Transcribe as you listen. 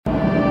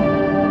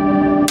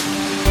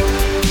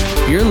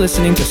You're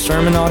listening to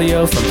sermon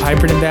audio from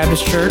Piperton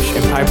Baptist Church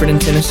in Piperton,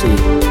 Tennessee.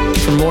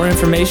 For more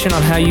information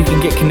on how you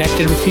can get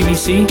connected with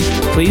PBC,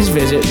 please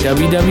visit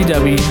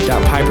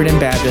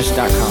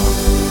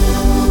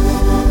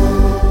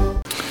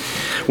www.pipertonbaptist.com.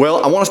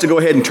 Well, I want us to go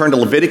ahead and turn to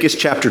Leviticus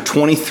chapter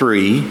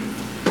 23.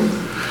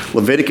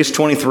 Leviticus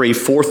 23,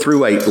 4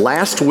 through 8.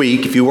 Last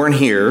week, if you weren't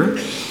here,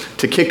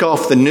 to kick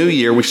off the new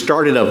year, we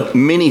started a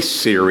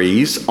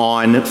mini-series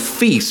on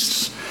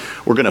feasts.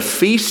 We're going to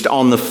feast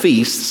on the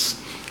feasts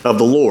of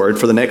the Lord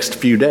for the next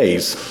few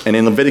days. And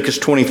in Leviticus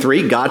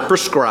 23, God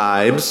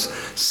prescribes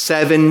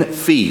 7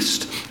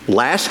 feasts.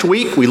 Last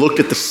week, we looked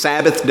at the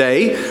Sabbath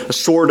day, a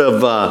sort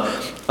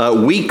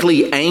of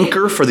weekly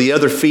anchor for the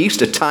other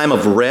feast, a time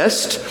of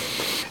rest.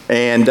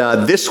 And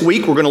this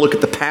week, we're going to look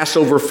at the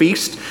Passover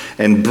feast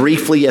and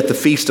briefly at the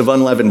Feast of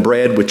Unleavened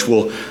Bread, which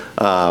we'll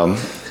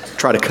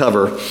try to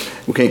cover.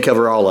 We can't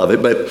cover all of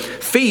it, but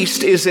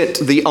feast isn't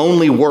the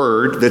only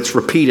word that's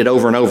repeated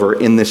over and over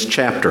in this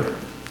chapter.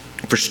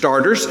 For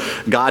starters,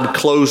 God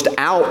closed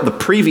out the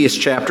previous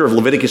chapter of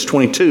Leviticus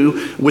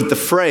 22 with the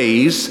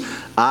phrase,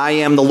 I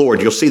am the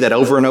Lord. You'll see that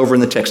over and over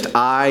in the text.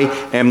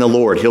 I am the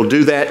Lord. He'll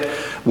do that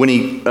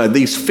when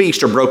these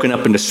feasts are broken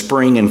up into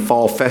spring and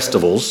fall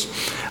festivals,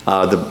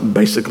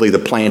 basically the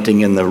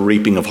planting and the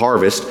reaping of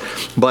harvest.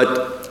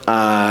 But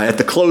at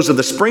the close of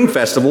the spring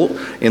festival,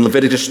 in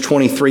Leviticus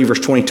 23, verse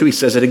 22, he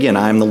says it again,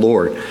 I am the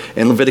Lord.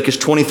 In Leviticus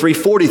 23,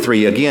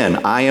 43,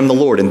 again, I am the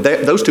Lord. And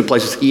those two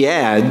places, he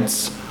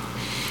adds,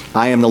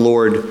 I am the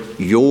Lord,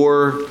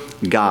 your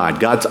God.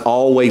 God's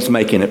always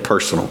making it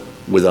personal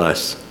with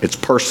us. It's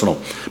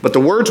personal. But the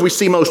words we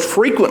see most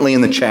frequently in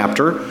the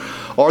chapter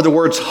are the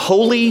words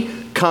holy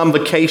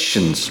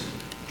convocations.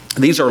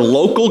 These are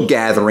local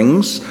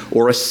gatherings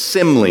or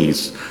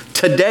assemblies.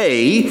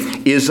 Today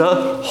is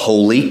a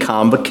holy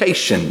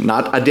convocation,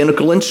 not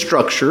identical in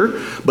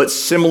structure, but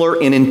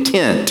similar in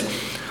intent.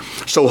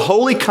 So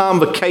holy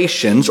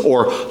convocations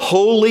or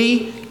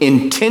holy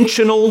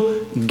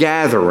intentional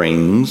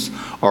gatherings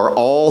are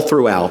all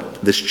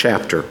throughout this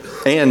chapter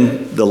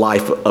and the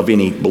life of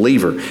any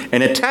believer.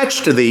 And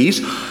attached to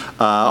these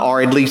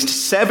are at least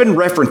 7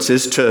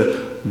 references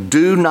to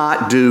do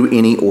not do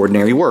any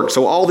ordinary work.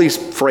 So all these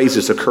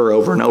phrases occur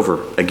over and over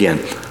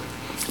again.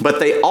 But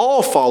they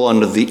all fall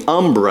under the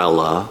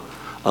umbrella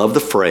of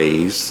the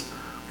phrase,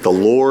 the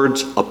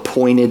Lord's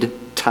appointed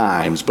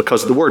times,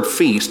 because the word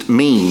feast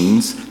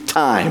means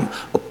time,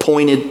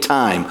 appointed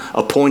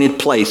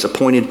place,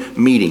 appointed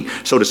meeting.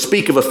 So to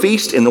speak of a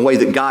feast in the way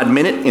that God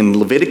meant it in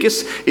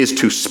Leviticus is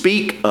to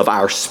speak of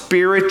our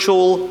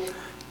spiritual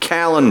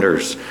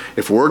calendars.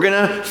 If we're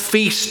going to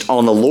feast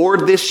on the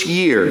Lord this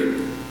year,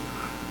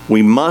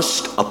 we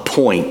must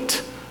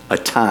appoint a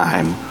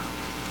time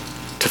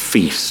to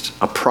feast,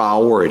 a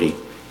priority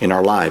in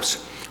our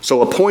lives.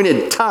 So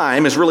appointed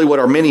time is really what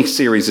our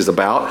mini-series is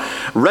about,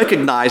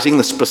 recognizing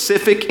the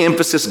specific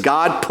emphasis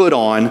God put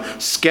on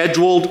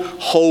scheduled,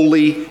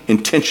 holy,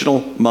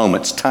 intentional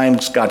moments,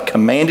 times God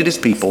commanded his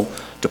people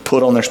to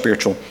put on their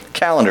spiritual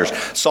calendars.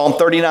 Psalm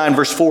 39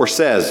 verse 4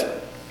 says,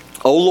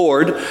 O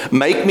Lord,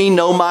 make me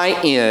know my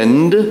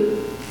end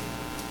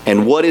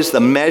and what is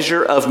the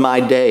measure of my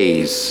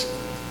days.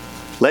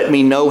 Let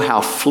me know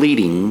how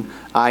fleeting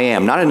I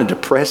am, not in a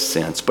depressed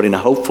sense, but in a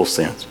hopeful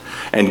sense.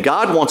 And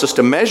God wants us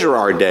to measure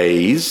our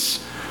days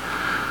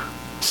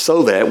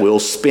so that we'll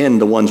spend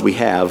the ones we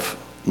have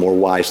more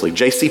wisely.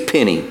 J.C.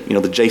 Penney,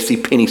 the J.C.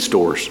 Penney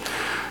stores.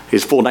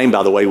 His full name,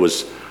 by the way,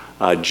 was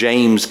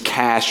James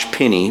Cash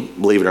Penney,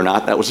 believe it or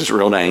not. That was his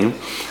real name.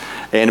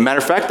 And as a matter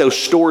of fact, those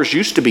stores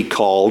used to be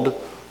called,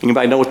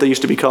 anybody know what they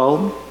used to be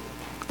called?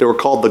 They were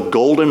called the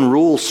Golden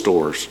Rule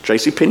stores.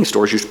 J.C. Penney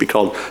stores used to be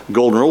called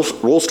Golden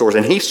Rule stores.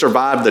 And he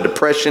survived the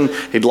Depression.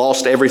 He'd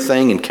lost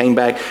everything and came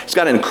back. He's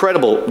got an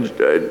incredible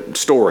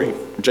story.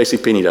 J.C.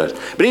 Penney does.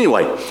 But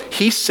anyway,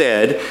 he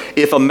said,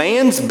 if a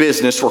man's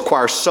business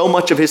requires so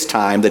much of his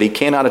time that he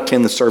cannot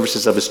attend the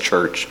services of his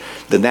church,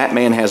 then that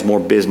man has more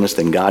business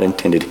than God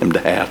intended him to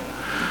have.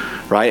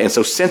 Right? And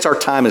so since our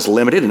time is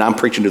limited, and I'm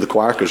preaching to the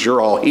choir because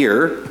you're all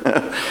here,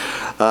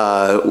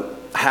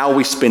 how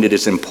we spend it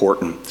is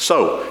important.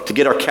 So, to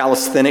get our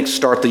calisthenics,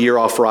 start the year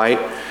off right,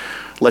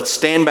 let's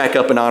stand back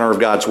up in honor of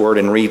God's word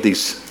and read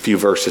these few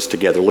verses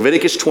together.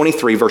 Leviticus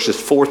 23, verses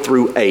 4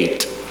 through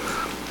 8.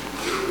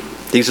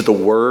 These are the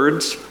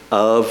words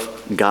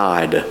of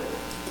God.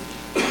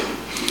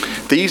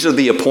 These are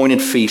the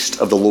appointed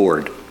feast of the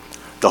Lord,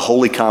 the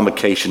holy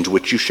convocations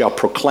which you shall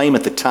proclaim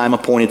at the time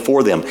appointed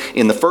for them.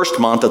 In the first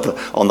month,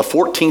 on the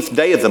 14th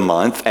day of the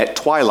month, at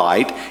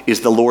twilight,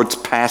 is the Lord's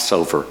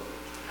Passover.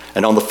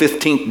 And on the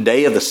 15th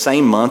day of the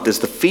same month is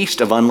the feast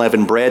of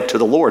unleavened bread to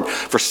the Lord.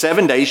 For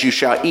 7 days you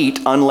shall eat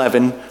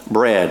unleavened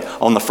bread.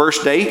 On the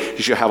first day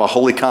you shall have a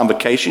holy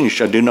convocation. You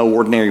shall do no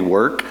ordinary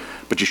work,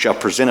 but you shall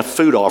present a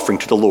food offering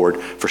to the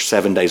Lord for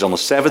 7 days. On the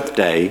 7th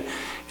day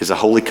is a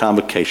holy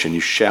convocation.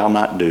 You shall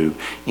not do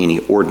any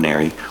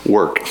ordinary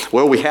work.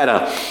 Well, we had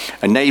a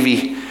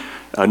Navy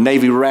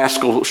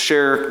rascal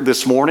share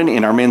this morning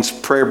in our men's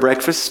prayer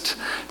breakfast.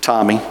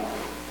 Tommy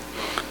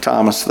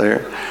Thomas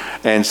there.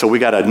 And so we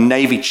got a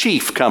Navy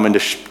chief coming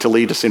to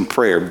lead us in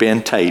prayer,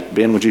 Ben Tate.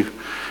 Ben, would you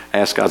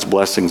ask God's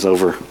blessings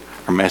over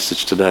our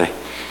message today?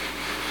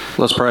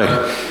 Let's pray.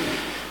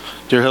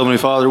 Dear Heavenly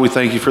Father, we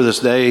thank you for this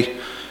day.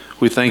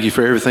 We thank you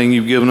for everything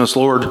you've given us,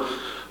 Lord.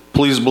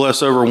 Please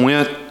bless over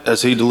Went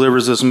as he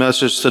delivers this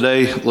message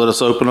today. Let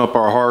us open up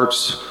our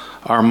hearts,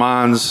 our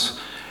minds,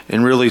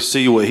 and really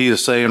see what he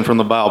is saying from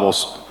the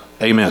Bibles.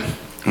 Amen.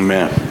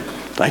 Amen.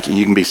 Thank you.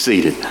 You can be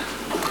seated.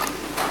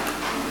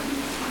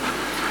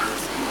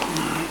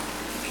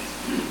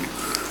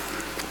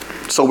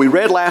 So we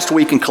read last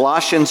week in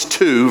Colossians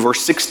 2,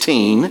 verse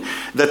 16,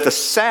 that the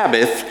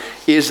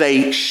Sabbath is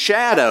a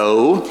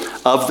shadow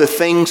of the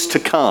things to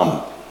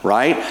come,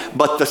 right?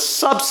 But the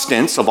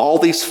substance of all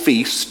these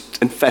feasts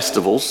and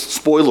festivals,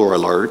 spoiler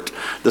alert,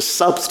 the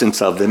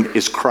substance of them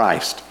is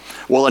Christ.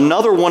 Well,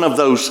 another one of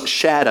those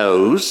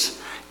shadows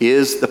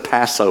is the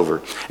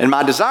Passover. And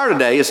my desire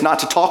today is not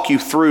to talk you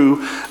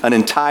through an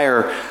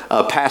entire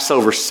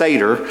Passover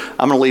Seder.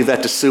 I'm going to leave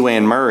that to Sue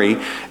Ann Murray.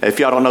 If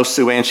y'all don't know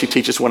Sue Ann, she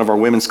teaches one of our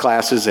women's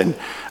classes, and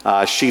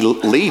she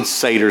leads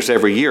Seders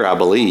every year, I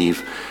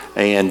believe.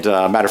 And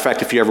matter of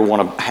fact, if you ever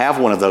want to have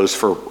one of those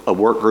for a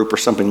work group or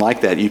something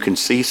like that, you can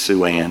see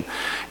Sue Ann.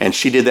 And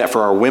she did that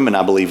for our women,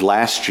 I believe,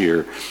 last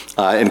year.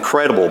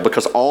 Incredible,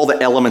 because all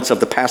the elements of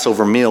the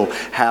Passover meal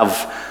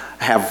have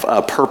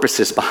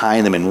purposes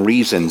behind them and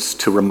reasons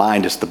to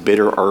remind us, the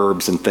bitter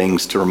herbs and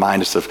things to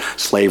remind us of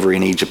slavery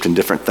in Egypt and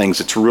different things.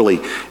 It's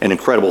really an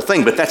incredible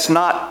thing, but that's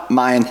not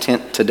my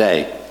intent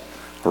today,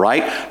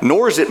 right?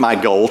 Nor is it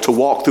my goal to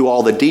walk through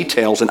all the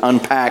details and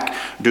unpack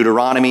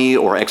Deuteronomy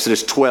or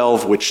Exodus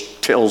 12,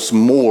 which tells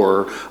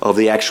more of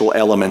the actual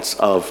elements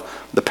of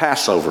the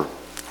Passover.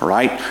 All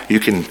right? You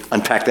can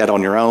unpack that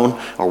on your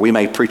own, or we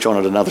may preach on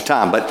it another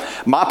time.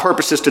 But my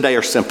purposes today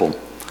are simple.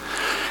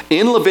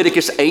 In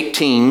Leviticus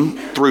 18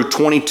 through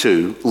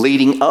 22,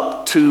 leading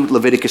up to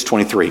Leviticus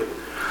 23,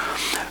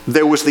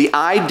 there was the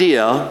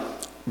idea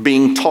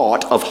being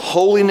taught of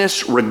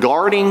holiness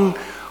regarding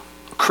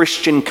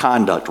Christian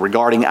conduct,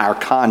 regarding our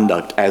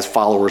conduct as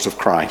followers of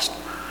Christ,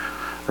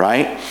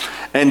 right?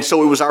 And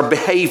so it was our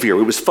behavior.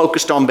 It was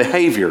focused on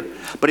behavior.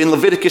 But in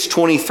Leviticus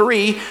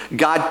 23,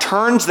 God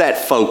turns that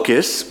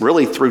focus,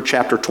 really through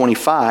chapter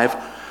 25,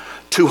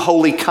 to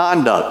holy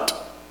conduct.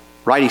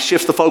 Right? He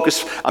shifts the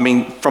focus,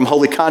 from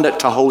holy conduct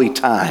to holy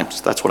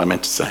times. That's what I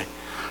meant to say.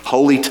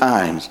 Holy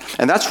times.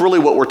 And that's really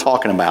what we're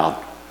talking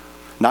about.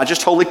 Not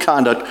just holy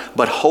conduct,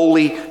 but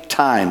holy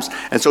times.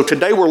 And so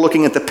today we're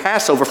looking at the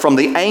Passover from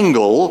the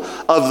angle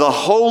of the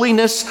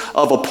holiness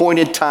of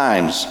appointed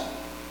times.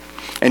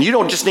 And you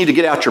don't just need to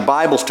get out your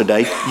Bibles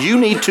today. You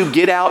need to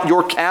get out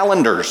your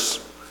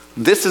calendars.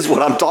 This is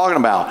what I'm talking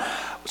about.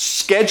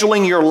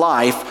 Scheduling your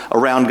life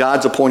around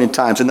God's appointed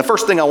times. And the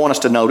first thing I want us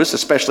to notice,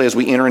 especially as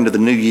we enter into the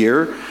new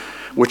year,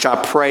 which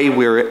I pray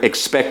we're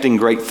expecting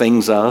great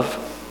things of.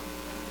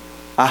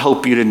 I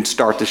hope you didn't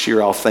start this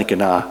year off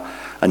thinking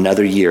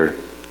another year.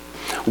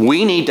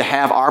 We need to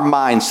have our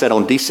mind set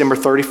on December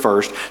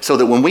 31st so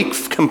that when we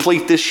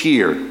complete this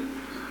year,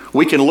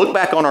 we can look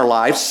back on our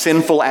lives,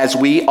 sinful as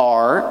we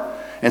are,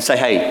 and say,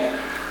 hey,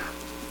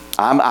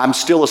 I'm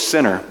still a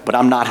sinner, but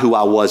I'm not who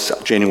I was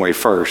January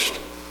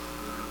 1st.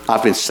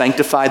 I've been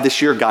sanctified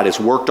this year. God has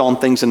worked on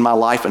things in my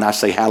life, and I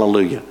say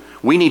hallelujah.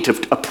 We need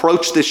to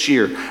approach this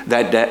year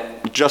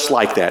that just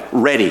like that,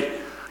 ready.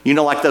 You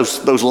know, like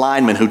those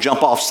linemen who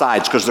jump off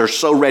sides because they're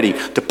so ready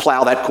to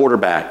plow that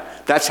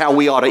quarterback. That's how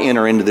we ought to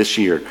enter into this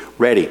year,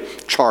 ready,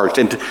 charged.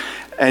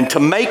 And to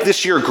make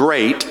this year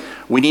great,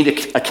 we need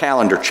a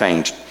calendar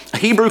change. A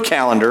Hebrew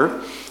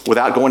calendar,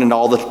 without going into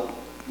all the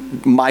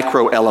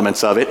micro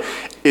elements of it,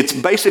 it's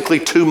basically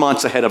 2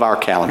 months ahead of our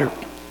calendar.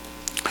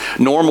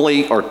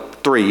 Normally, our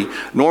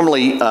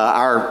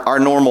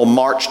normal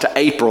March to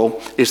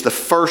April is the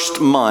first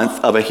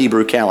month of a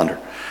Hebrew calendar.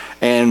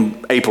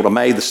 And April to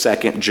May, the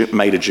 2nd,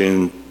 May to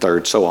June,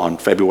 3rd, so on.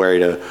 February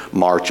to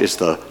March is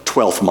the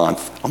 12th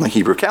month on the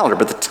Hebrew calendar.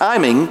 But the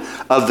timing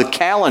of the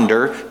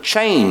calendar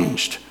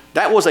changed.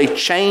 That was a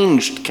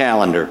changed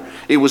calendar.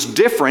 It was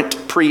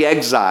different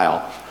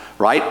pre-exile,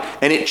 right?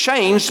 And it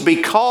changed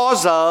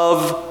because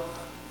of,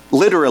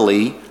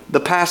 literally, the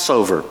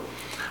Passover.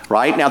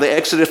 Right? Now, the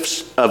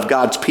exodus of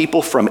God's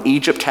people from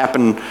Egypt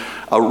happened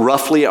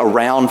roughly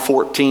around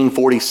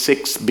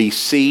 1446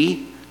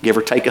 BC, give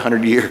or take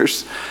 100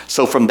 years.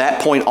 So from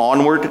that point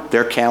onward,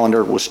 their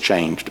calendar was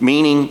changed,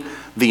 meaning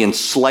the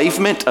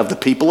enslavement of the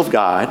people of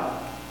God,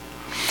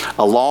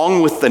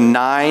 along with the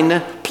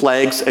 9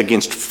 plagues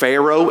against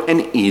Pharaoh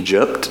and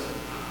Egypt,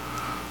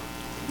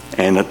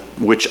 and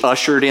which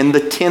ushered in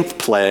the 10th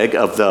plague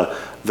of the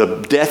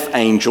death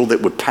angel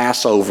that would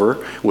pass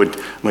over,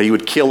 he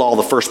would kill all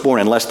the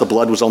firstborn unless the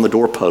blood was on the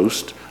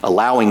doorpost,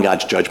 allowing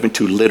God's judgment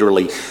to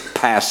literally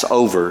pass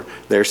over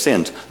their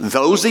sins.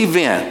 Those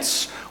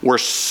events were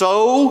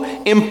so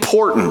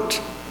important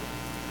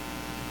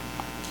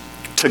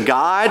to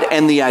God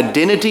and the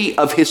identity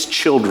of his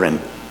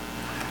children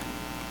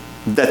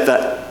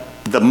that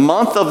the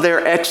month of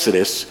their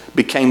exodus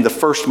became the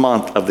first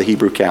month of the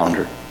Hebrew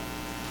calendar.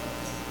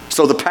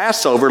 So the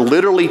Passover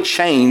literally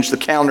changed the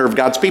calendar of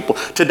God's people.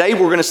 Today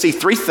we're going to see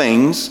three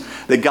things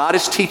that God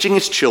is teaching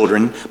his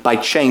children by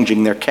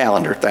changing their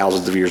calendar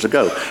thousands of years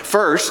ago.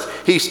 First,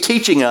 he's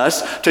teaching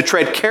us to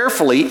tread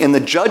carefully in the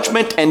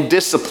judgment and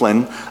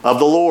discipline of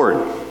the Lord.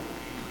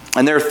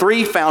 And there are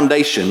three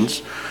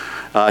foundations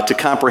to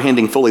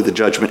comprehending fully the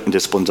judgment and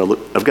disciplines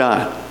of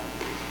God.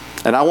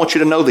 And I want you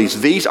to know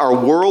these. These are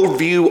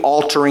worldview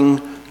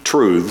altering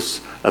truths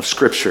of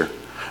Scripture.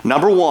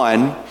 Number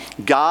one,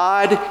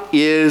 God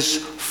is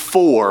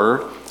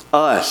for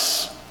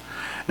us.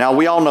 Now,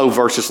 we all know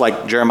verses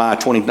like Jeremiah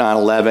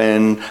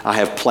 29:11.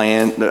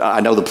 I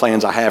know the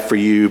plans I have for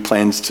you,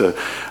 plans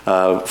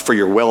for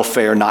your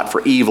welfare, not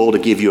for evil, to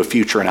give you a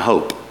future and a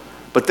hope.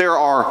 But there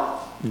are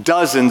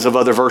dozens of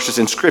other verses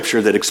in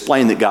Scripture that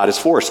explain that God is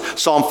for us.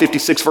 Psalm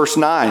 56 verse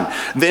 9.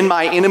 Then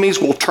my enemies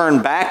will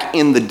turn back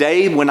in the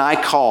day when I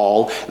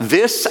call.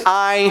 This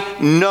I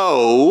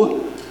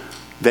know,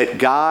 that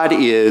God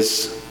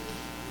is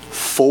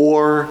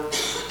for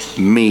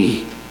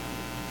me.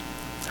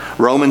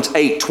 Romans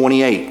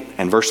 8:28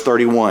 and verse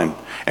 31.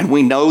 And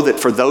we know that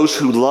for those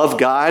who love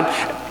God,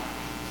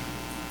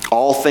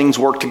 all things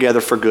work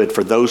together for good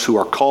for those who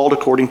are called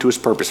according to his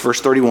purpose. Verse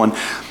 31.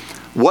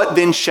 What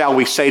then shall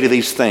we say to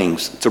these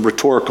things? It's a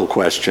rhetorical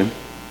question.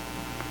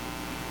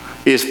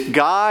 If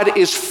God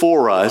is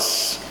for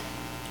us,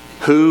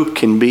 who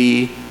can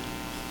be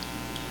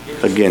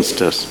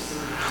against us?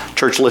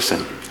 Church,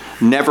 listen.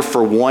 Never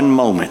for one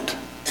moment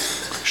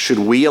should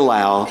we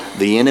allow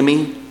the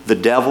enemy, the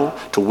devil,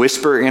 to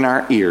whisper in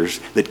our ears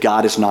that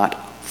God is not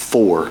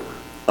for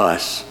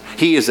us.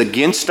 He is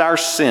against our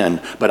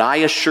sin, but I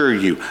assure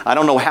you, I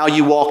don't know how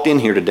you walked in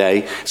here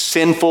today,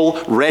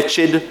 sinful,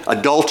 wretched,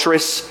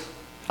 adulterous,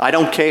 I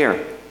don't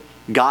care.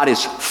 God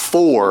is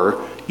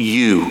for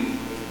you.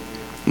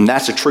 And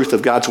that's the truth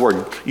of God's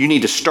word. You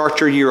need to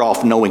start your year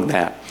off knowing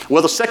that.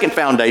 Well, the second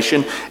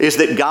foundation is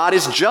that God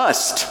is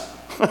just.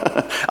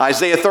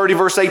 Isaiah 30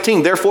 verse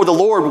 18, therefore the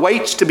Lord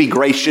waits to be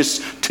gracious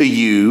to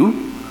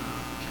you,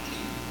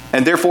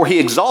 and therefore he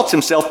exalts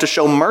himself to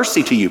show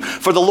mercy to you.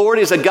 For the Lord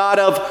is a God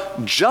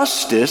of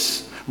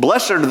justice.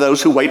 Blessed are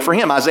those who wait for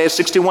him. Isaiah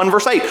 61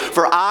 verse 8,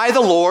 for I,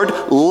 the Lord,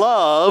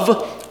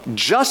 love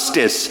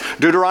justice.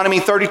 Deuteronomy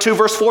 32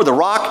 verse 4, the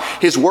rock,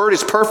 his word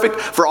is perfect,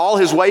 for all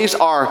his ways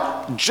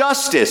are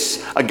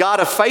justice, a God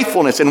of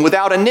faithfulness and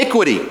without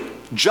iniquity.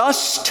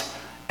 Just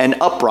and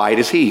upright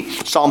is he.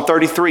 Psalm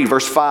 33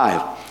 verse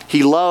 5,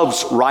 he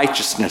loves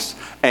righteousness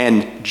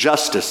and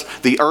justice.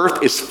 The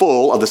earth is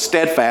full of the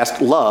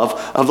steadfast love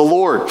of the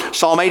Lord.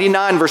 Psalm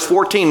 89 verse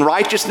 14,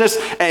 righteousness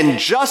and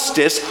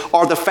justice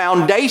are the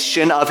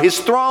foundation of his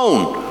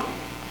throne.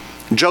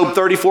 Job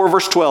 34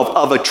 verse 12,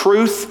 of a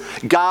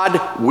truth,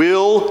 God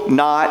will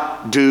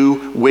not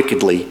do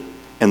wickedly,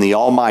 and the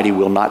Almighty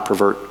will not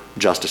pervert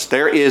justice.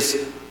 There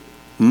is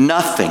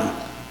nothing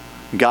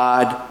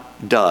God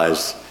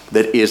does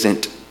that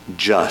isn't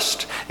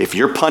just. If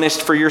you're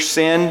punished for your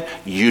sin,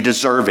 you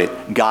deserve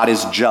it. God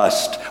is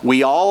just.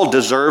 We all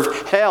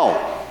deserve hell,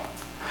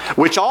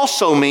 which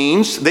also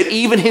means that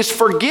even his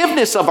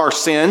forgiveness of our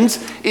sins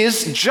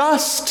is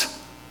just.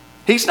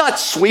 He's not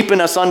sweeping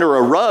us under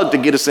a rug to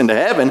get us into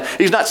heaven.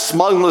 He's not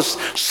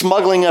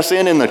smuggling us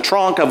in the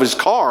trunk of his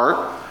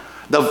car.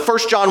 The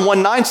 1 John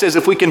 1:9 says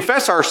if we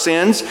confess our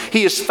sins,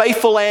 he is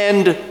faithful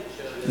and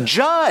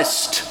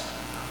just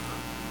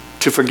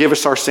to forgive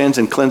us our sins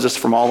and cleanse us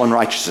from all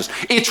unrighteousness.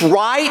 It's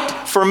right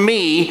for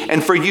me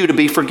and for you to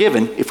be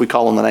forgiven if we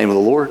call on the name of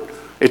the Lord.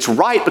 It's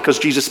right because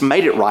Jesus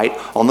made it right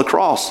on the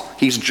cross.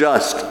 He's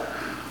just.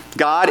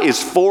 God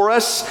is for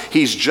us.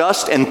 He's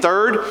just. And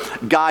third,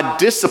 God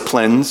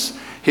disciplines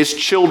his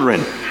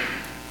children.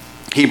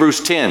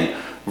 Hebrews 10,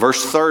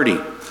 verse 30.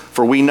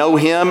 For we know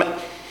him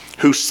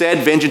who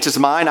said, vengeance is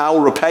mine, I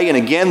will repay. And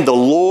again, the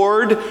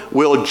Lord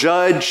will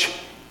judge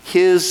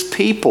his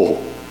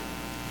people.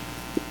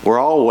 We're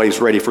always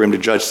ready for him to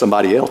judge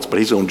somebody else, but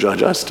he's going to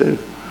judge us too.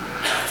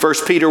 1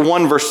 Peter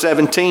 1 verse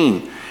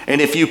 17. And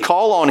if you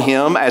call on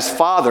him as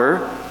Father,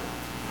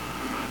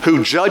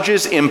 who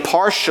judges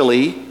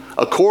impartially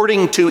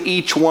according to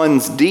each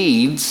one's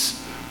deeds,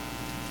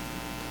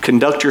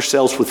 conduct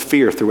yourselves with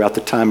fear throughout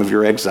the time of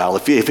your exile.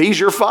 If he's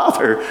your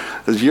Father,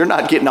 you're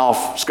not getting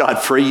off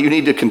scot-free. You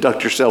need to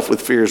conduct yourself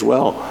with fear as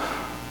well.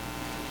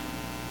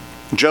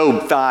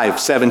 Job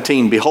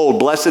 5:17, behold,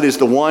 blessed is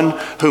the one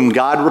whom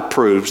God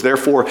reproves.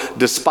 Therefore,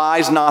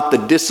 despise not the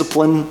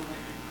discipline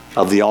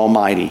of the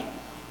Almighty.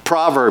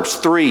 Proverbs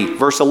 3,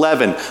 verse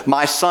 11,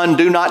 my son,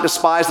 do not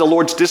despise the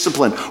Lord's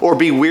discipline or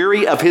be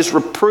weary of his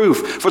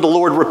reproof. For the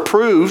Lord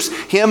reproves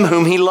him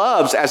whom he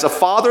loves, as a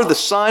father the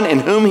son in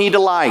whom he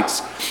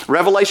delights.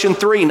 Revelation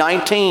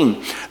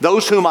 3:19,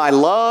 those whom I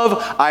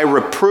love, I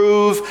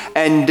reprove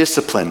and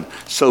discipline.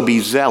 So be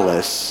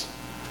zealous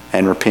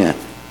and repent.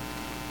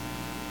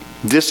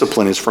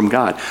 Discipline is from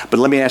God. But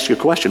let me ask you a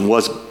question.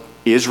 Was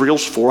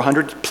Israel's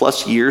 400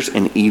 plus years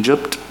in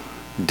Egypt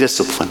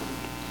discipline?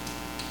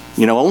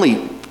 You know,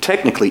 only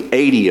technically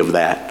 80 of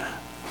that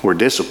were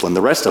discipline.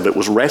 The rest of it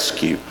was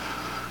rescue.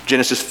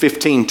 Genesis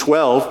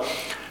 15:12,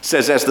 It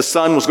says, as the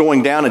sun was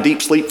going down, a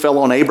deep sleep fell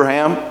on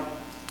Abraham,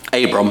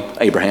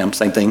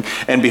 same thing.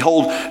 And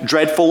behold,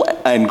 dreadful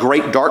and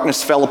great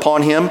darkness fell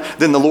upon him.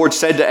 Then the Lord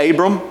said to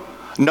Abram,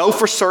 know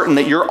for certain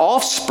that your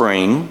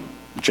offspring,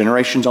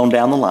 generations on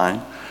down the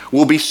line,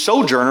 will be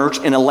sojourners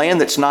in a land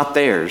that's not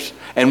theirs,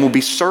 and will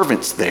be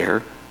servants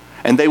there,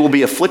 and they will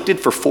be afflicted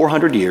for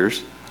 400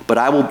 years, but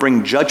I will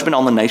bring judgment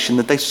on the nation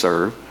that they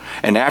serve,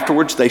 and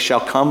afterwards they shall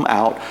come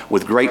out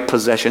with great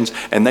possessions,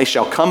 and they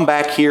shall come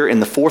back here in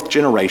the 4th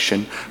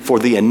generation, for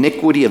the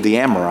iniquity of the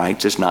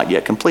Amorites is not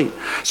yet complete.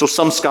 So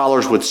some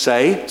scholars would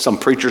say, some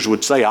preachers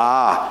would say,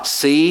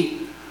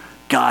 see,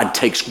 God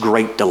takes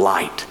great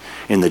delight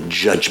in the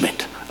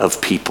judgment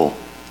of people,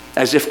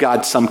 as if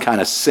God's some kind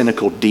of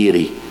cynical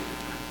deity,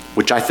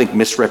 which I think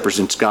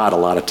misrepresents God a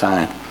lot of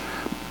time,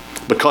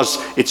 because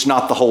it's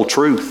not the whole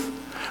truth.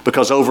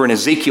 Because over in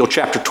Ezekiel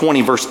chapter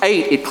 20, verse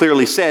 8, it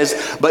clearly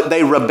says, but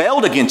they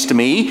rebelled against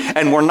me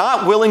and were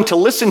not willing to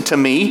listen to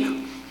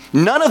me.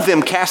 None of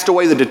them cast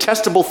away the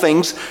detestable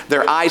things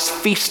their eyes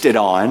feasted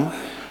on,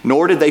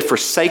 nor did they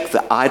forsake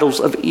the idols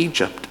of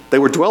Egypt. They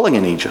were dwelling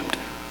in Egypt.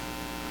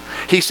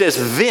 He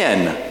says,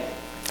 then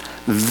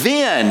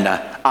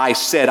I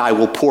said, I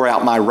will pour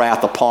out my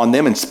wrath upon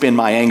them and spend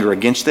my anger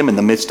against them in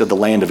the midst of the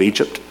land of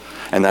Egypt.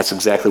 And that's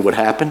exactly what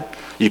happened.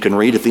 You can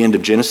read at the end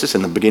of Genesis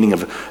and the beginning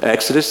of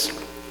Exodus,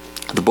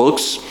 the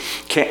books.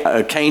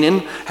 Canaan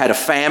had a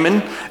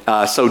famine.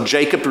 So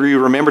Jacob, you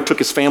remember, took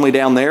his family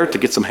down there to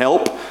get some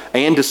help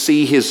and to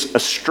see his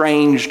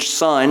estranged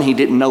son he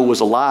didn't know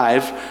was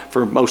alive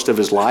for most of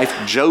his life,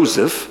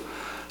 Joseph.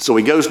 So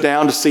he goes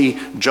down to see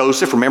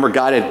Joseph. Remember,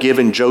 God had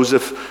given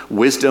Joseph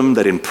wisdom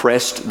that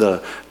impressed the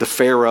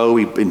Pharaoh.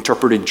 He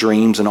interpreted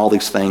dreams and all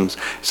these things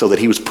so that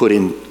he was put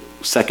in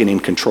second in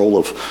control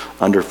of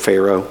under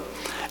Pharaoh.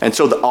 And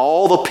so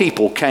all the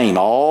people came,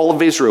 all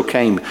of Israel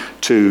came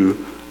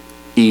to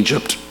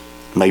Egypt.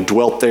 And they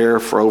dwelt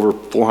there for over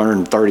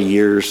 430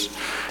 years.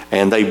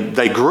 And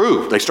they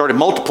grew. They started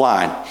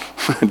multiplying.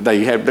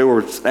 There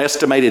were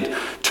estimated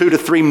 2 to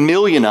 3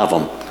 million of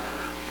them.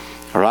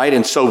 All right,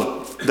 and so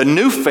the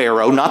new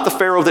Pharaoh, not the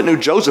Pharaoh that knew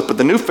Joseph, but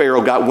the new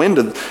Pharaoh got wind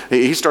of,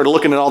 he started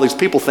looking at all these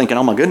people thinking,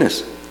 oh my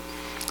goodness,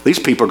 these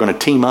people are going to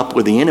team up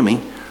with the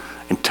enemy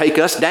and take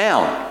us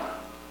down.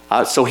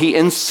 So he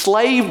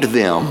enslaved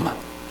them.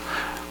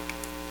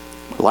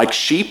 Like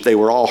sheep, they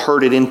were all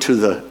herded into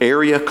the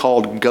area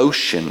called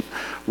Goshen,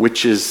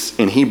 which is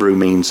in Hebrew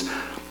means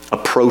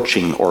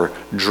approaching or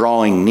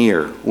drawing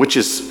near, which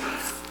is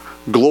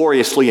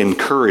gloriously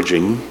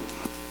encouraging.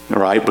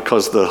 Right,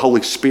 because the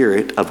Holy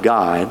Spirit of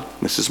God,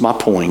 this is my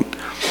point,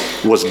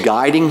 was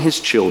guiding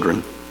his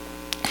children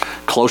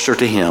closer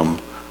to him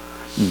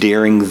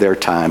during their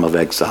time of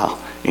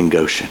exile in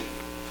Goshen.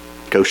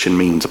 Goshen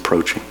means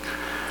approaching.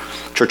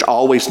 Church,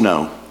 always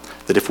know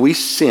that if we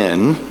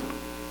sin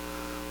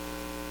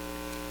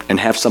and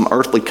have some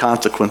earthly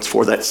consequence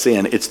for that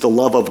sin, it's the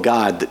love of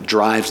God that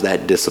drives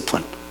that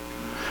discipline.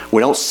 We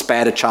don't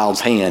spat a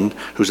child's hand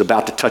who's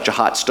about to touch a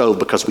hot stove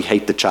because we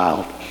hate the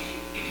child.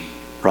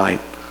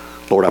 Right?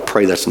 Lord, I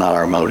pray that's not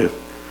our motive.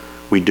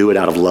 We do it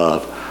out of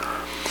love.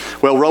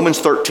 Well, Romans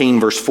 13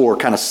 verse 4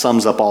 kind of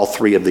sums up all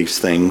three of these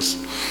things.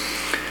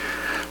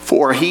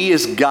 For he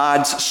is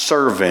God's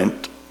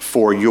servant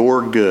for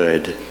your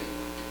good.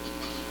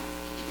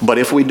 But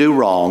if we do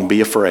wrong, be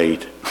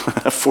afraid.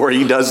 For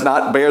he does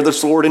not bear the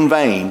sword in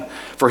vain.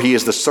 For he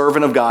is the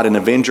servant of God, an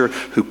avenger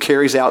who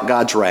carries out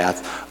God's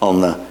wrath on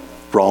the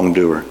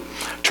wrongdoer.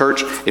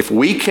 Church, if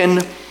we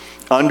can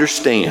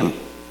understand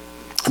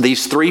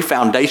these three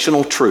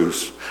foundational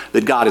truths,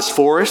 that God is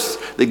for us,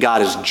 that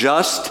God is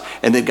just,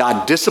 and that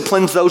God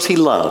disciplines those he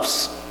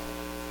loves,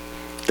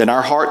 then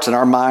our hearts and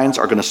our minds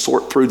are going to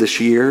sort through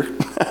this year.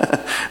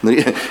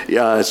 We're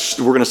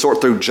going to sort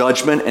through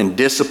judgment and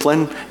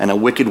discipline and a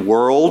wicked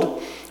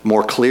world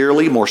more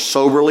clearly, more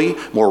soberly,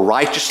 more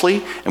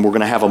righteously, and we're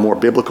going to have a more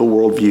biblical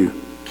worldview.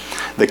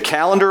 The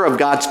calendar of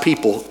God's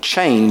people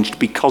changed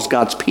because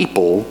God's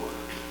people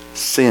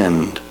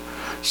sinned.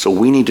 So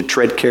we need to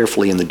tread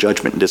carefully in the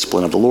judgment and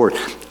discipline of the Lord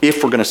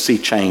if we're going to see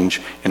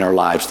change in our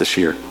lives this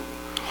year.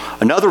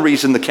 Another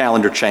reason the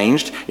calendar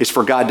changed is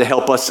for God to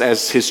help us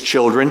as his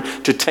children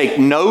to take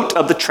note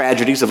of the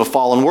tragedies of a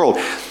fallen world.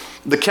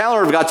 The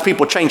calendar of God's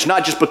people changed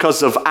not just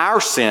because of our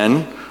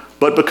sin,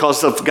 but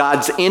because of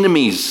God's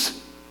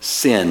enemies'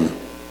 sin.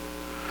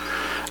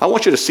 I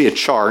want you to see a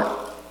chart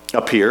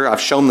up here. I've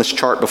shown this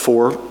chart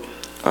before,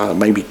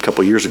 maybe a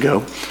couple years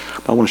ago.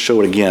 But I want to show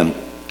it again.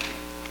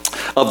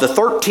 Of the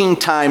 13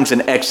 times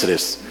in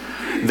Exodus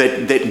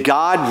that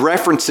God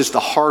references the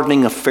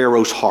hardening of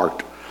Pharaoh's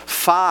heart,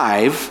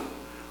 5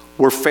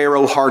 were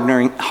Pharaoh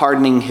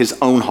hardening his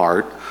own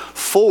heart.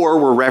 4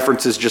 were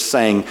references just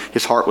saying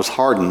his heart was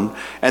hardened.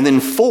 And then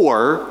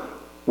 4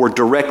 were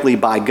directly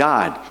by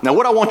God. Now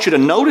what I want you to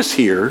notice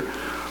here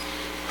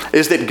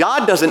is that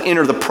God doesn't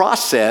enter the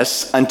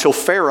process until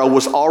Pharaoh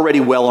was already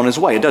well on his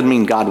way. It doesn't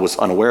mean God was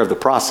unaware of the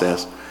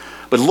process.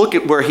 But look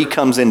at where he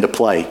comes into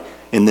play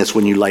in this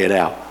when you lay it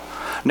out.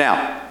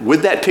 Now,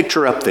 with that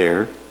picture up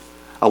there,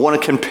 I want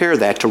to compare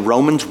that to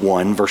Romans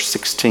 1, verse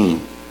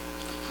 16.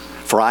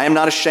 For I am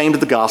not ashamed of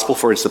the gospel,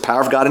 for it's the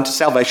power of God unto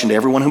salvation to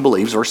everyone who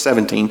believes. Verse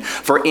 17,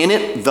 for in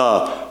it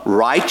the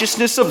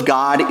righteousness of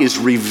God is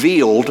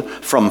revealed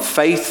from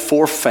faith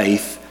for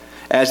faith,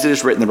 as it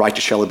is written, the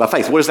righteous shall live by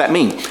faith. What does that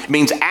mean? It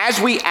means as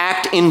we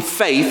act in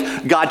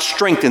faith, God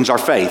strengthens our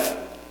faith.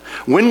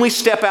 When we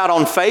step out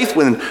on faith,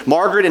 when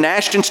Margaret and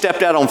Ashton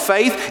stepped out on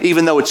faith,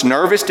 even though it's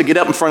nervous to get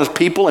up in front of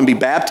people and be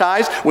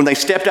baptized, when they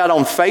stepped out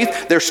on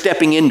faith, they're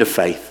stepping into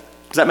faith.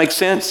 Does that make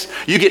sense?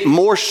 You get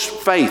more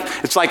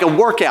faith. It's like a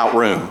workout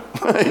room.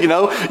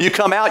 You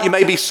come out, you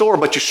may be sore,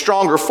 but you're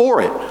stronger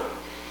for it.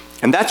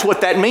 And that's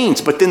what that means.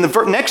 But then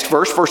the next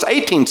verse, verse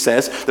 18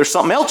 says, there's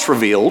something else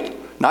revealed.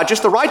 Not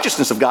just the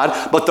righteousness of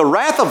God, but the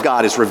wrath of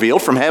God is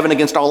revealed from heaven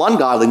against all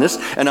ungodliness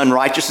and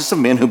unrighteousness of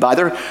men who by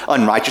their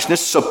unrighteousness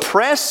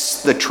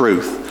suppress the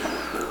truth.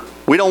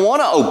 We don't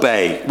want to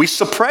obey. We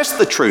suppress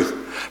the truth.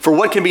 For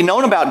what can be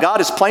known about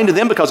God is plain to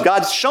them because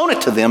God's shown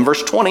it to them.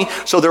 Verse 20,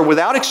 so they're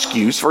without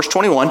excuse. Verse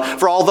 21,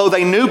 for although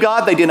they knew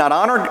God, they did not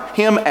honor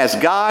him as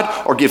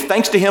God or give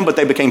thanks to him, but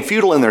they became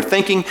futile in their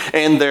thinking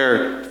and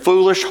their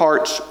foolish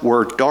hearts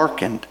were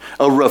darkened.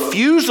 A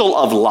refusal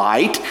of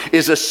light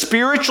is a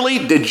spiritually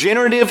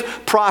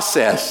degenerative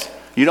process.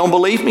 You don't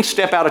believe me?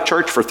 Step out of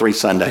church for 3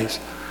 Sundays.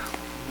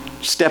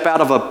 Step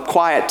out of a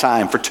quiet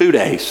time for 2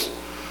 days.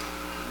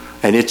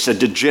 And it's a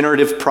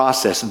degenerative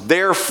process.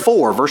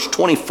 Therefore, verse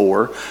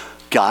 24,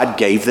 God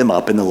gave them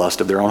up in the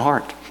lust of their own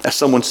heart. As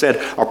someone said,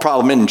 our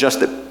problem isn't just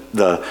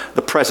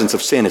the presence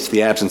of sin, it's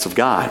the absence of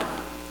God.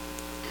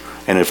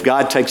 And if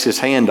God takes his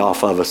hand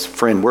off of us,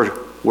 friend,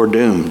 we're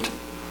doomed.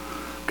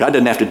 God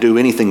doesn't have to do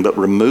anything but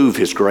remove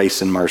his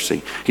grace and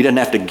mercy. He doesn't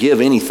have to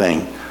give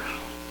anything.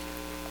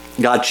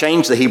 God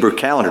changed the Hebrew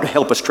calendar to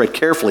help us tread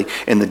carefully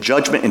in the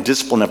judgment and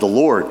discipline of the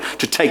Lord,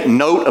 to take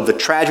note of the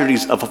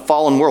tragedies of a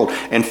fallen world.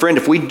 And friend,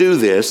 if we do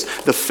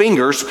this, the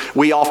fingers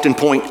we often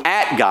point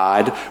at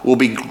God will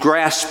be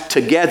grasped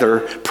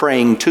together,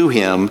 praying to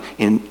him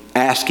and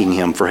asking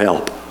him for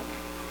help.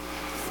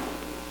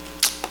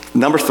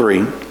 Number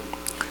 3,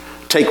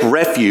 take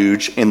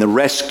refuge in the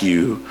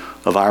rescue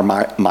of our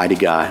mighty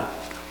God.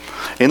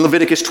 In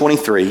Leviticus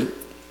 23,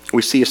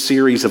 we see a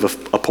series of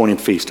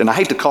appointed feasts. And I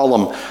hate to call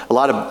them, a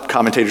lot of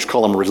commentators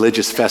call them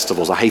religious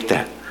festivals. I hate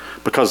that.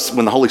 Because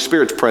when the Holy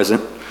Spirit's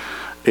present,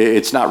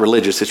 it's not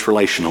religious, it's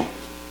relational.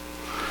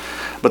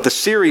 But the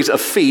series of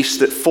feasts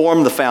that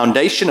form the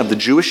foundation of the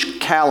Jewish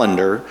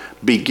calendar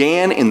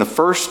began in the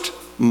first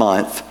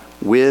month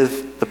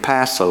with the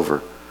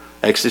Passover.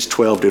 Exodus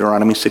 12,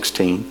 Deuteronomy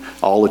 16,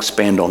 all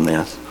expand on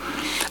this.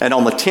 And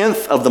on the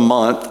 10th of the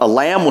month, a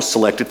lamb was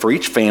selected for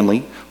each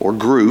family or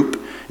group,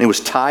 and it was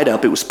tied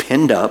up, it was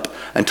pinned up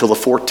until the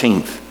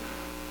 14th,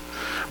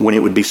 when it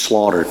would be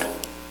slaughtered.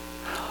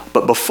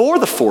 But before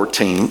the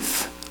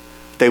 14th,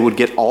 they would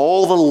get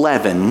all the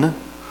leaven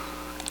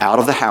out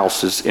of the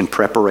houses in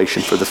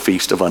preparation for the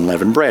Feast of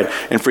Unleavened Bread.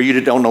 And for you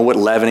that don't know what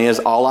leaven is,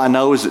 all I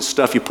know is it's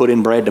stuff you put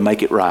in bread to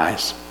make it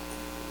rise.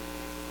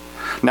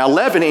 Now,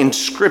 leaven in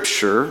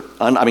Scripture,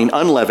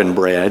 unleavened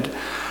bread,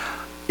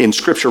 in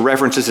Scripture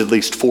references at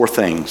least 4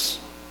 things.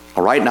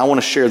 All right, and I want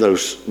to share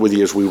those with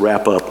you as we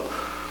wrap up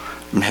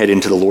and head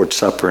into the Lord's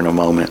Supper in a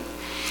moment.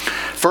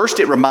 First,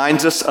 it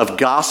reminds us of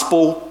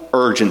gospel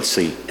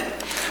urgency.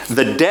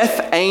 The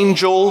death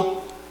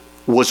angel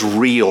was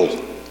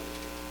real.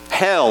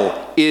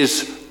 Hell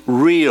is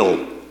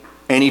real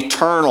and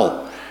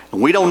eternal.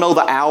 And we don't know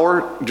the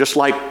hour, just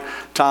like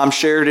Tom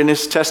shared in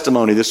his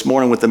testimony this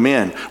morning with the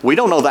men. We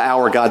don't know the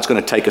hour God's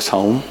going to take us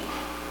home.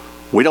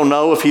 We don't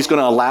know if he's going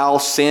to allow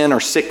sin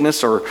or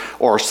sickness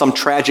or some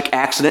tragic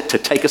accident to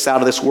take us out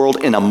of this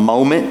world in a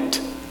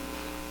moment.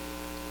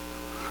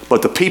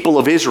 But the people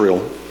of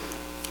Israel,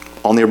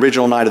 on the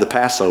original night of the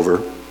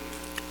Passover,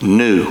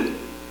 knew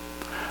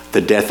the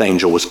death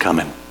angel was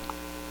coming.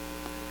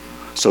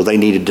 So they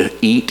needed to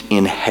eat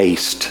in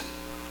haste.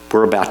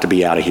 We're about to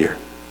be out of here.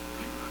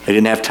 They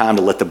didn't have time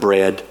to let the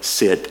bread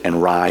sit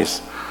and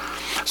rise.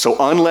 So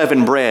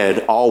unleavened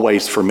bread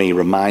always, for me,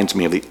 reminds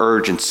me of the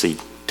urgency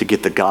to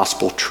get the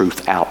gospel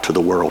truth out to the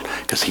world,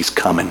 because he's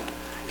coming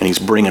and he's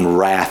bringing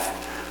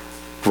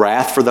wrath.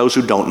 Wrath for those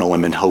who don't know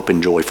him and hope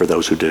and joy for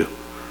those who do.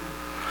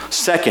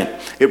 Second,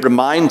 it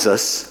reminds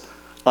us,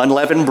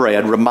 unleavened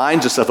bread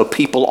reminds us of a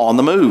people on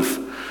the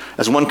move.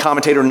 As one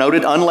commentator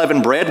noted,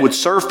 unleavened bread would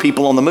serve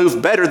people on the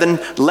move better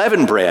than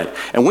leavened bread.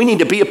 And we need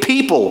to be a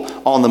people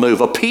on the move,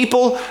 a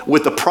people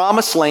with the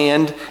promised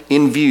land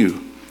in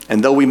view.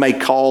 And though we may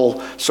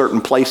call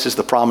certain places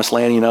the promised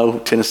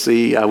land,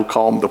 Tennessee, I would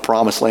call them the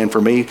promised land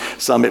for me.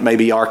 Some it may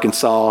be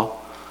Arkansas,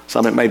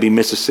 some it may be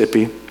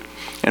Mississippi.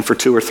 And for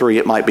 2 or 3,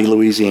 it might be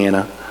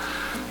Louisiana.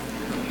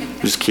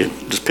 Just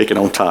kidding, just picking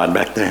on Todd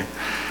back there.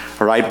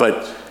 All right,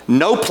 but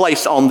no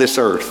place on this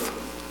earth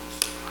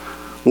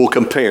will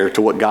compare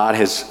to what God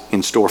has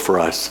in store for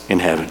us in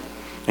heaven.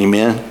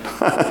 Amen?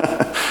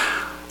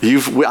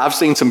 I've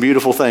seen some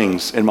beautiful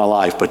things in my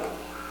life, but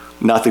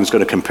nothing's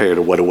going to compare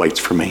to what awaits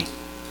for me.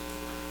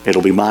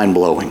 It'll be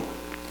mind-blowing.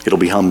 It'll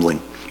be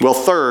humbling. Well,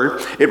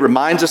 third, it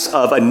reminds us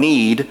of a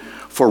need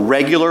for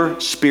regular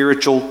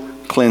spiritual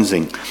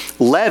cleansing.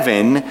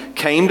 Leaven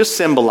came to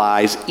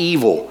symbolize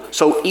evil.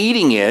 So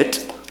eating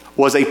it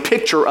was a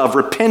picture of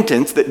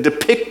repentance that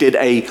depicted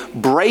a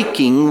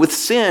breaking with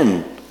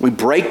sin. We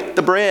break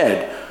the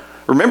bread.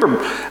 Remember,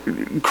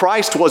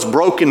 Christ was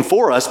broken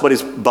for us, but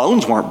his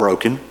bones weren't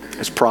broken.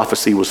 His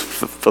prophecy was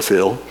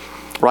fulfilled,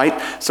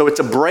 right? So it's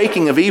a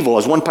breaking of evil.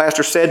 As one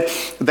pastor said,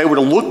 they were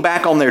to look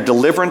back on their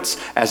deliverance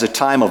as a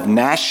time of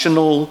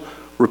national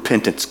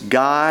repentance.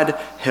 God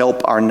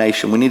help our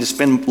nation. We need to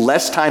spend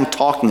less time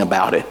talking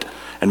about it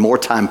and more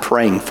time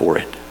praying for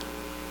it.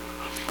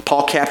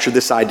 Paul captured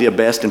this idea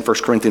best in 1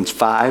 Corinthians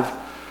 5,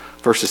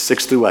 verses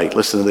 6 through 8.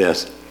 Listen to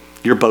this.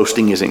 Your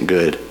boasting isn't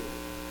good.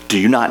 Do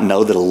you not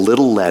know that a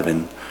little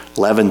leaven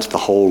leavens the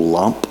whole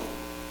lump?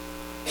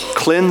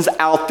 Cleanse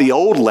out the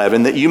old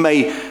leaven that you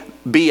may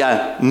be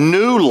a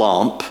new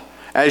lump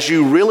as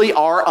you really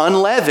are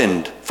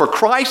unleavened. For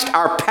Christ,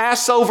 our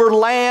Passover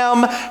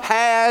lamb,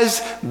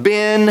 has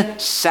been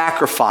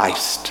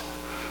sacrificed.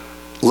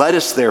 Let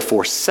us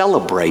therefore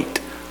celebrate.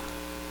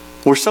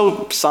 We're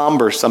so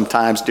somber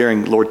sometimes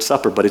during Lord's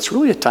Supper, but it's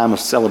really a time of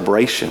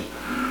celebration.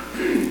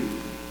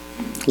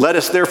 Let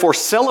us therefore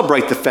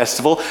celebrate the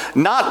festival,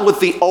 not with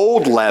the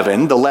old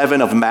leaven, the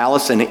leaven of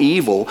malice and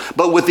evil,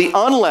 but with the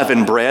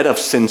unleavened bread of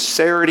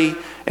sincerity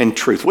and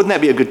truth. Wouldn't that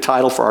be a good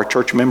title for our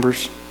church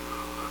members?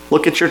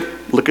 Look at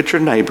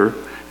your neighbor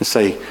and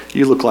say,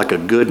 you look like a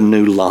good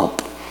new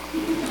lump.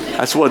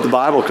 That's what the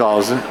Bible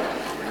calls it.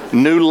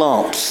 New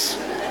lumps.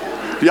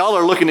 Y'all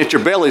are looking at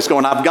your bellies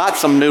going, I've got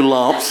some new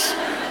lumps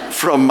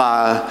from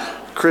my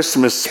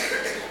Christmas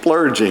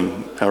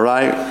splurging, all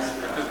right?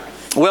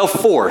 Well,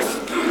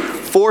 fourth,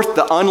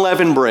 the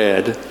unleavened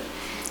bread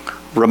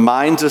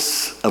reminds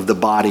us of the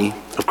body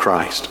of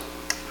Christ.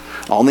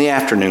 On the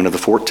afternoon of the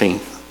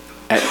 14th,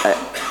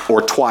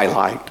 or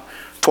twilight.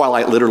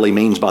 Twilight literally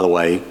means, by the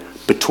way,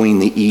 between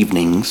the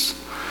evenings,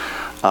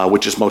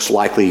 which is most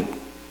likely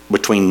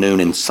between noon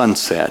and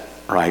sunset,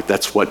 right?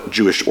 That's what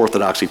Jewish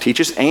orthodoxy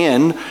teaches.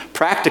 And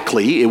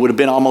practically, it would have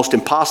been almost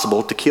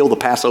impossible to kill the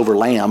Passover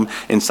lamb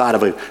inside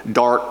of a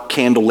dark,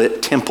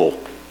 candlelit temple,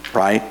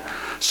 right?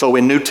 So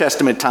in New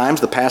Testament times,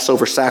 the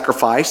Passover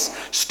sacrifice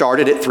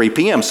started at 3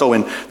 p.m. So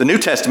in the New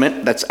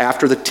Testament, that's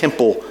after the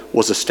temple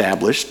was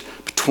established.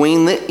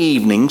 Between the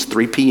evenings,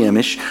 3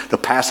 p.m.-ish, the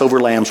Passover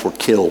lambs were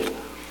killed.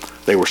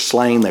 They were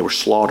slain, they were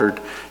slaughtered,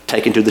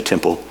 taken to the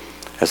temple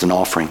as an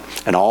offering.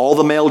 And all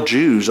the male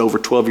Jews over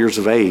 12 years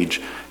of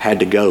age had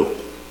to go.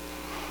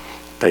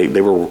 They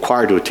were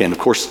required to attend. Of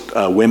course,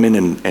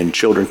 women and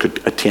children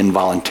could attend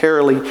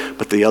voluntarily,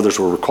 but the others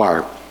were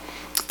required.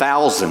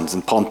 Thousands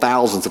upon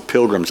thousands of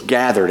pilgrims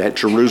gathered at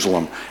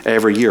Jerusalem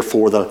every year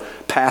for the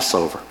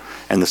Passover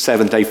and the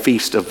seventh-day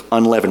feast of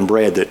unleavened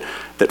bread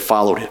that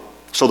followed it.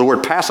 So the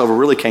word Passover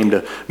really came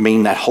to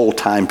mean that whole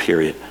time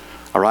period.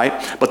 All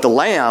right? But the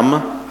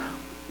lamb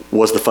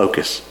was the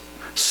focus.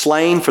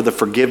 Slain for the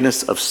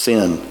forgiveness of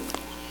sin.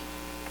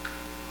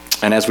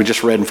 And as we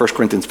just read in 1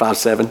 Corinthians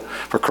 5:7,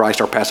 for Christ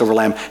our Passover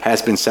lamb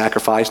has been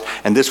sacrificed.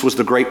 And this was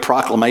the great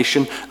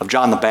proclamation of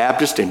John the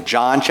Baptist in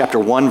John chapter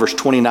 1 verse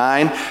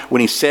 29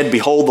 when he said,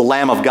 behold the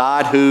Lamb of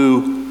God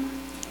who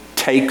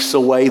takes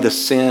away the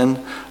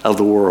sin of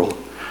the world.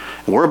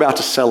 And we're about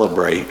to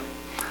celebrate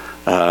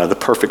the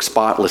perfect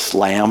spotless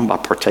lamb by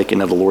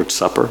partaking of the Lord's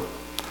Supper.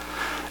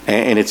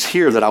 And it's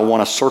here that I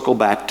want to circle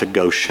back to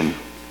Goshen.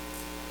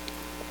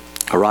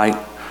 All right?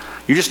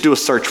 You just do a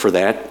search for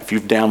that. If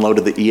you've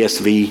downloaded the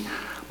ESV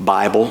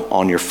Bible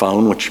on your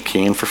phone, which you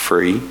can for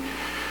free, you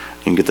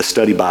can get the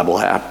Study Bible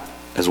app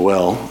as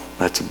well.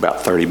 That's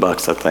about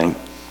 $30, I think.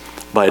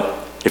 But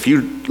if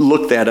you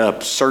look that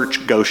up,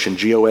 search Goshen,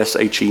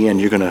 Goshen,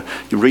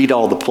 you read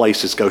all the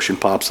places Goshen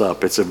pops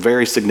up. It's a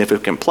very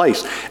significant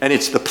place. And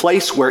it's the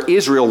place where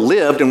Israel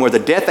lived and where the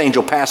death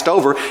angel passed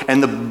over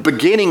and the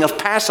beginning of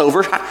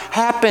Passover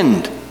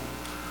happened.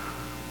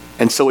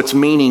 And so its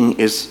meaning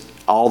is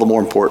all the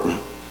more important.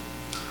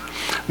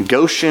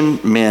 Goshen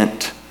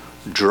meant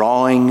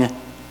drawing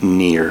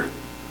near,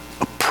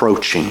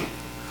 approaching.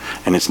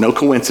 And it's no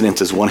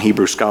coincidence, as one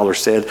Hebrew scholar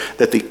said,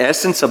 that the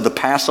essence of the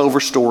Passover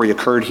story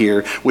occurred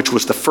here, which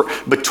was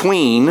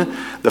between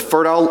the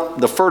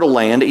fertile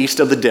land east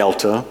of the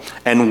Delta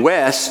and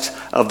west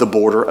of the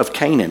border of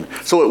Canaan.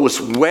 So it was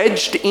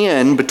wedged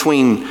in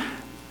between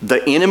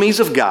the enemies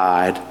of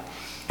God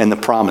and the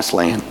promised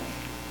land.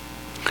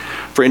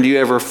 Friend, do you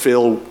ever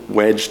feel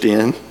wedged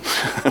in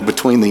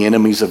between the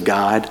enemies of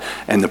God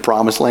and the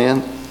promised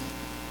land?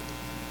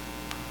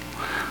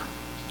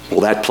 Well,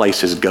 that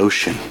place is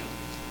Goshen.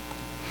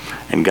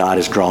 And God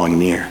is drawing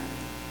near.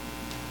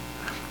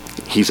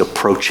 He's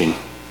approaching.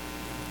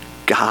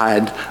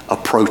 God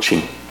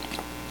approaching.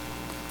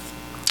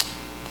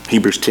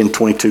 Hebrews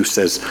 10:22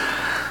 says,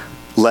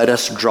 let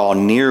us draw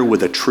near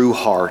with a true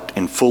heart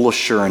and full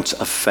assurance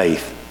of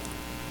faith.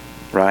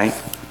 Right?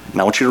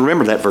 And I want you to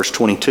remember that verse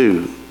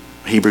 22.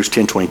 Hebrews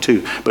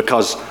 10:22,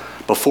 because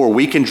before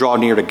we can draw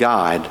near to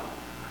God,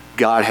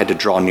 God had to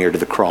draw near to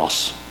the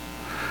cross.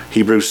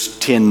 Hebrews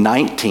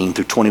 10:19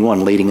 through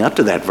 21, leading up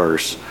to that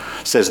verse,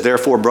 says,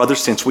 therefore, brothers,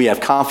 since we have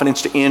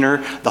confidence to enter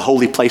the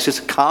holy places,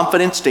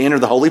 confidence to enter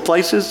the holy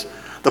places,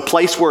 the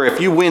place where if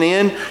you went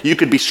in, you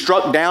could be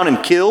struck down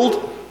and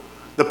killed,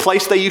 the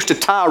place they used to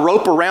tie a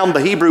rope around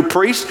the Hebrew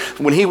priest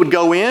when he would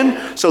go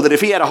in, so that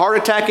if he had a heart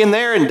attack in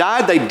there and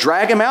died, they'd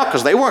drag him out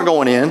because they weren't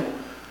going in.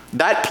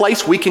 That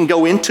place we can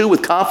go into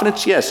with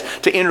confidence, yes,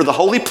 to enter the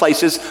holy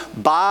places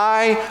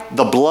by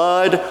the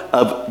blood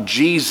of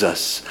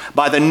Jesus,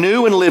 by the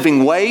new and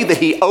living way that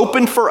he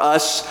opened for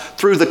us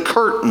through the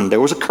curtain.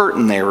 There was a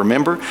curtain there,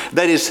 remember?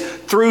 That is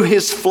through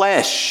his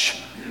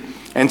flesh.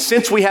 And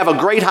since we have a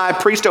great high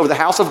priest over the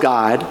house of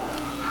God,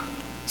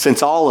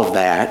 since all of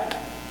that,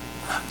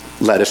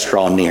 let us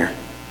draw near.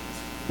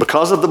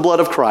 Because of the blood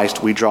of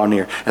Christ, we draw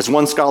near. As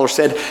one scholar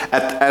said,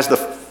 as the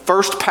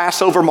first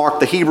Passover marked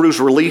the Hebrews'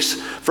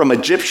 release from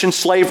Egyptian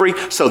slavery,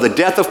 so the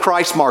death of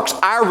Christ marks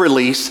our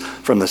release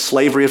from the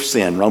slavery of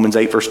sin. Romans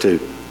 8, verse 2.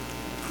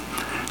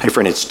 Hey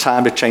friend, it's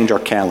time to change our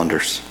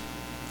calendars,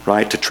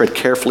 right? To tread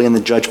carefully in the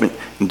judgment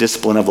and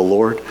discipline of the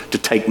Lord, to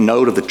take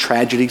note of the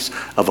tragedies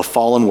of a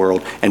fallen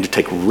world, and to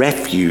take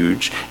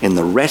refuge in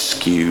the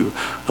rescue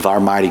of our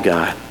mighty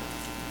God.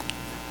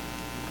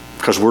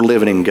 Because we're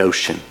living in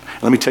Goshen.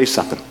 Let me tell you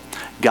something.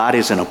 God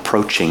isn't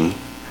approaching.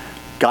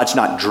 God's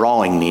not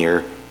drawing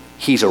near.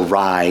 He's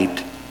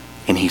arrived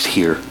and he's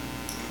here.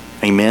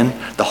 Amen.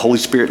 The Holy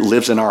Spirit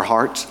lives in our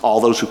hearts,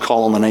 all those who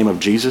call on the name of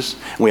Jesus.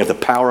 And we have the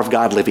power of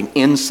God living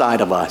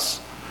inside of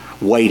us,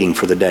 waiting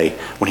for the day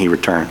when he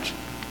returns.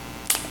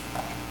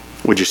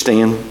 Would you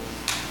stand?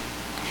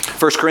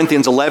 1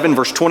 Corinthians 11,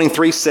 verse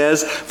 23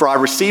 says, for I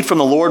received from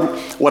the Lord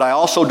what I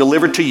also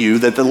delivered to you,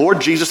 that the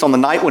Lord Jesus on the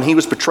night when he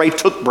was betrayed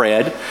took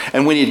bread,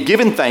 and when he had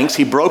given thanks,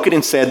 he broke it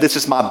and said, this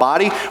is my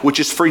body, which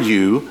is for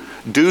you.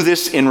 Do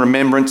this in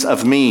remembrance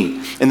of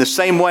me. In the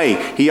same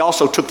way, he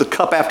also took the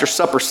cup after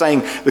supper,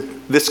 saying,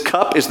 this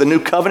cup is the new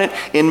covenant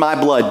in my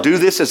blood. Do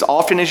this as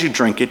often as you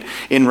drink it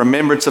in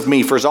remembrance of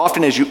me. For as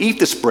often as you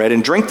eat this bread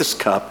and drink this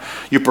cup,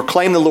 you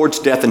proclaim the Lord's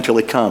death until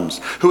he comes.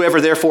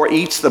 Whoever therefore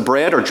eats the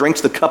bread or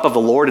drinks the cup of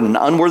the Lord in an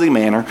unworthy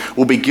manner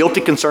will be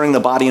guilty concerning the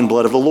body and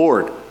blood of the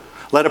Lord.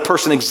 Let a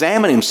person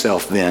examine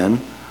himself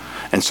then,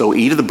 and so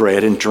eat of the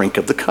bread and drink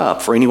of the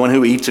cup. For anyone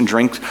who eats and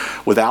drinks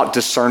without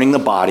discerning the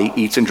body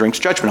eats and drinks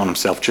judgment on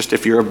himself. Just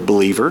if you're a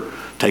believer,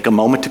 take a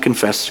moment to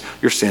confess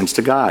your sins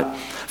to God.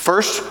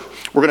 First,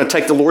 we're going to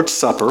take the Lord's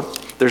Supper.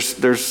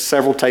 There's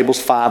several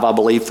tables, 5, I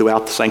believe,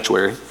 throughout the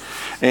sanctuary.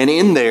 And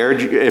in there,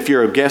 if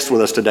you're a guest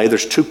with us today,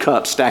 there's 2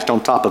 cups stacked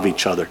on top of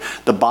each other.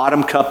 The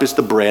bottom cup is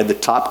the bread, the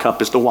top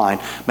cup is the wine.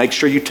 Make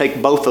sure you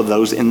take both of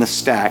those in the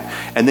stack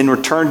and then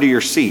return to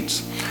your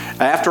seats.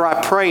 After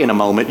I pray in a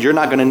moment, you're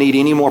not going to need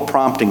any more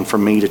prompting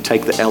from me to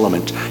take the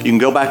element. You can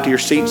go back to your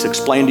seats,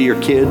 explain to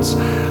your kids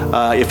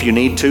if you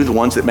need to, the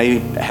ones that may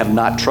have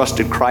not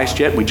trusted Christ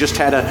yet. We just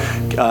had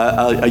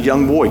a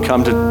young boy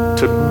come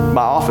to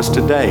my office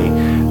today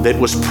that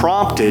was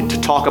prompted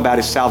to talk about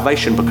his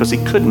salvation because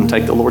he couldn't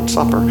take the Lord's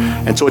Supper.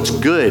 And so it's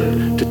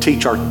good to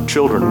teach our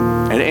children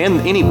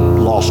and any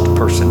lost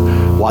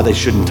person why they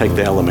shouldn't take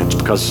the elements,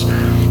 because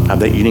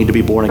that you need to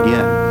be born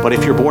again. But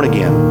if you're born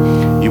again,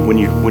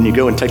 when you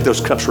go and take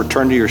those cups,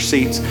 return to your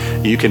seats.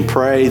 You can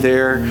pray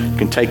there. You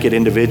can take it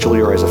individually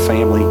or as a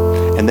family.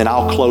 And then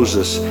I'll close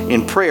this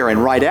in prayer.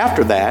 And right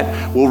after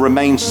that, we'll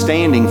remain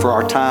standing for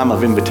our time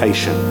of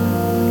invitation.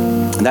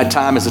 And that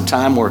time is a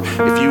time where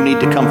if you need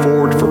to come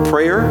forward for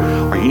prayer,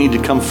 or you need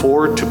to come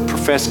forward to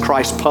profess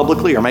Christ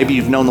publicly, or maybe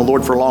you've known the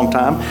Lord for a long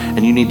time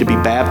and you need to be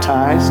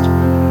baptized,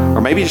 or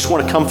maybe you just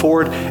want to come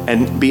forward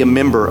and be a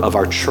member of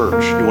our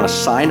church. You want to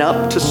sign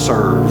up to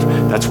serve.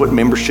 That's what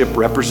membership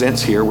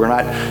represents here. We're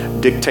not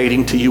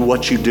dictating to you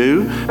what you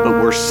do,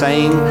 but we're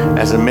saying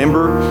as a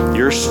member,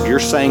 you're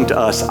saying to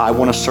us, I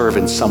want to serve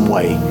in some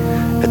way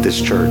at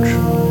this church.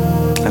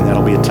 And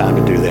that'll be a time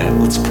to do that.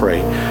 Let's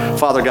pray.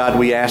 Father God,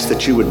 we ask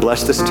that you would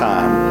bless this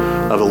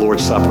time of the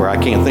Lord's Supper. I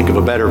can't think of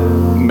a better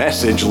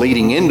message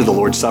leading into the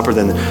Lord's Supper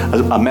than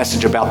a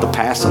message about the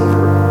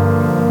Passover.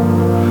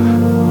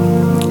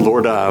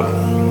 Lord,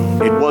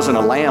 it wasn't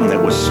a lamb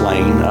that was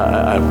slain,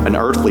 an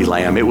earthly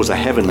lamb. It was a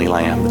heavenly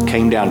lamb that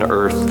came down to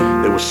earth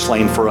that was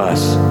slain for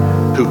us,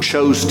 who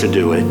chose to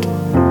do it.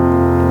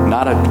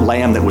 Not a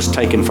lamb that was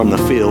taken from the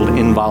field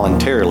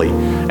involuntarily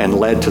and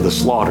led to the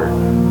slaughter.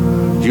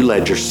 You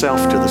led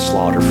yourself to the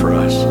slaughter for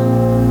us.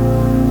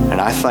 And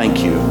I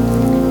thank you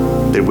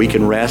that we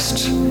can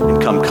rest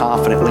and come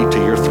confidently to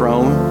your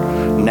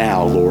throne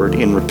now, Lord,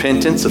 in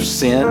repentance of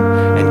sin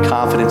and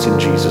confidence in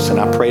Jesus.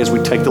 And I pray as we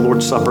take the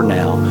Lord's Supper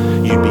now,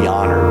 you'd be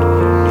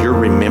honored. You're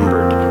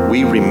remembered.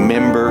 We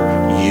remember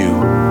you.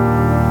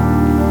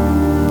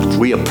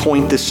 We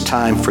appoint this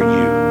time for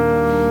you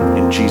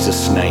in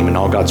Jesus' name. And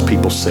all God's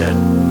people said,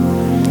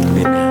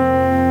 amen.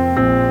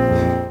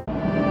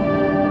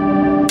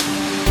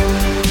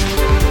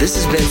 This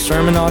has been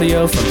sermon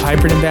audio from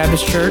Piperton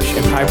Baptist Church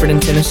in Piperton,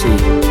 Tennessee.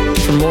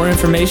 For more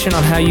information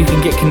on how you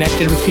can get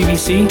connected with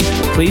PBC,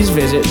 please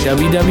visit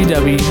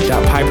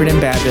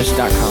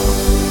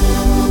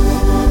www.pipertonbaptist.com.